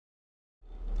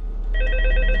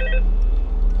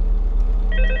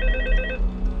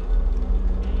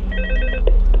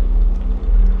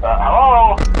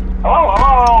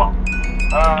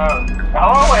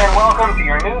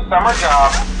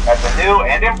job at the new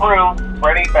and improved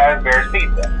Freddy Fazbear's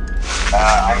Pizza.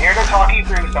 I'm here to talk you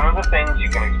through some of the things you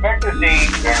can expect to see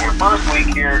during your first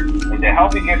week here and to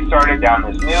help you get started down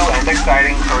this new and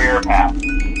exciting career path.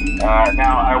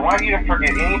 Now, I want you to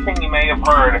forget anything you may have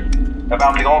heard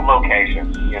about the old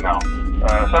location, you know.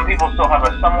 Some people still have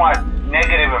a somewhat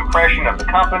negative impression of the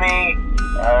company.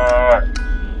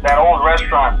 That old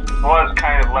restaurant was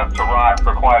kind of left to rot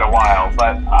for quite a while,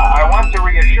 but I want to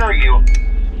reassure you,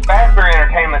 Fazbear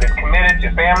Entertainment is committed to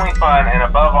family fun and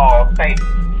above all, safety.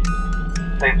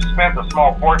 They've spent a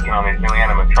small fortune on these new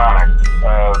animatronics.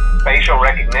 Facial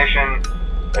recognition,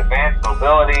 advanced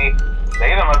mobility, they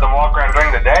even let them walk around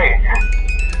during the day.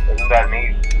 Isn't that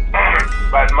neat?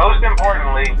 But most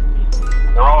importantly,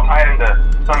 they're all tied into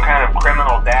some kind of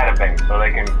criminal database so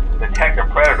they can detect a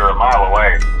predator a mile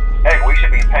away. Heck, we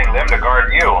should be paying them to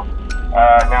guard you.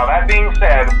 Now that being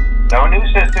said, no new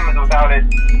system is without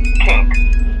its kinks.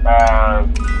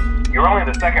 You're only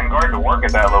the second guard to work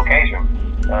at that location.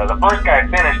 The first guy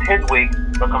finished his week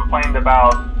but complained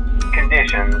about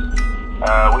conditions.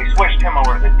 We switched him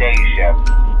over to the day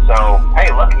shift. So, hey,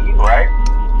 lucky you, right?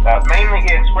 Mainly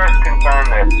he expressed concern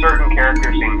that certain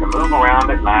characters seemed to move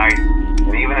around at night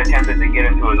and even attempted to get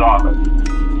into his office.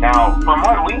 Now, from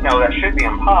what we know, that should be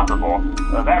impossible.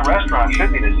 That restaurant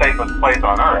should be the safest place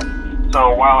on Earth.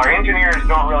 So while our engineers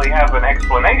don't really have an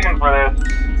explanation for this,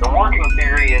 the working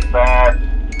theory is that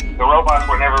the robots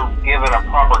were never given a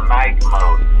proper night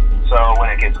mode. So when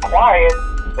it gets quiet,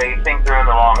 they think they're in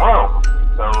the wrong room.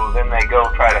 So then they go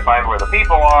try to find where the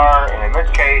people are, and in this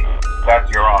case, that's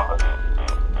your office.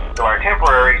 So our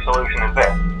temporary solution is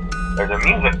this. There's a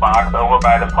music box over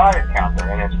by the prize counter,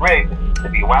 and it's rigged to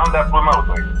be wound up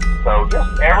remotely. So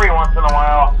just every once in a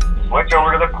while, switch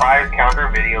over to the prize counter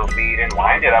video feed and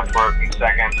wind it up for a few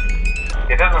seconds.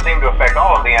 It doesn't seem to affect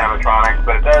all of the animatronics,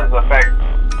 but it does affect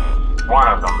one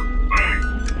of them.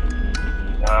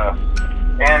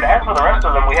 And as for the rest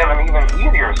of them, we have an even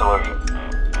easier solution.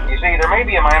 You see, there may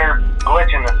be a minor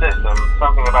glitch in the system,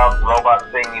 something about the robot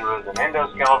seeing you as an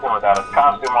endoskeleton without a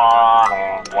costume on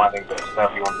and wanting to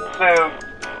stuff you into a suit.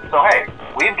 So hey,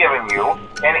 we've given you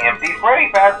an empty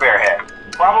Freddy Fazbear head.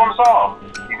 Problem solved.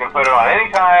 You can put it on any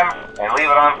time and leave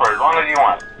it on for as long as you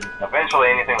want. Eventually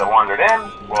anything that wandered in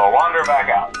will wander back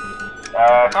out.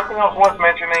 Something else worth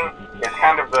mentioning is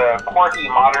kind of the quirky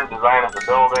modern design of the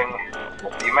building.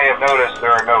 You may have noticed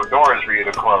there are no doors for you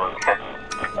to close.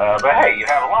 But hey, you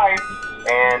have a life,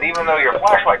 and even though your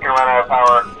flashlight can run out of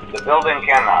power, the building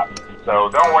cannot. So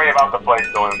don't worry about the place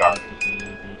going dark.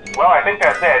 Well, I think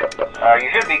that's it. You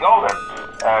should be golden.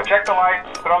 Check the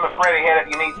lights, put on the Freddy head if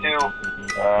you need to.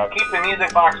 Keep the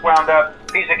music box wound up.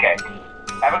 Piece of cake.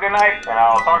 Have a good night, and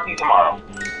I'll talk to you tomorrow.